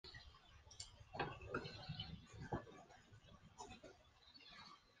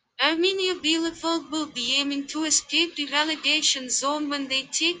Arminia Bielefeld will be aiming to escape the relegation zone when they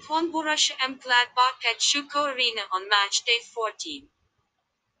take on Borussia Mönchengladbach at Schuko Arena on matchday 14.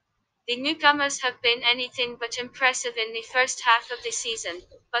 The newcomers have been anything but impressive in the first half of the season,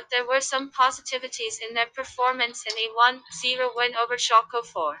 but there were some positivities in their performance in a 1-0 win over Schalke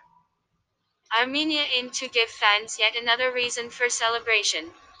 04. Armenia aim to give fans yet another reason for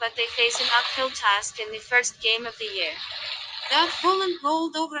celebration, but they face an uphill task in the first game of the year. They've fallen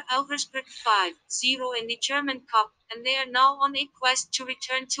rolled over Elversberg 5-0 in the German Cup, and they are now on a quest to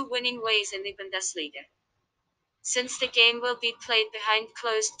return to winning ways in the Bundesliga. Since the game will be played behind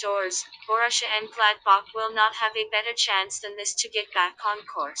closed doors, Borussia Mönchengladbach will not have a better chance than this to get back on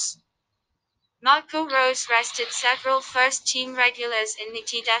course. Marco Rose rested several first-team regulars in the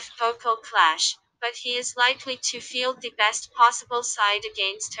TDF Pokal clash, but he is likely to field the best possible side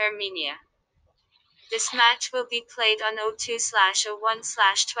against Armenia. This match will be played on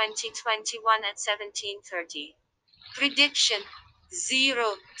 02/01/2021 at 17:30. Prediction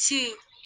 0-2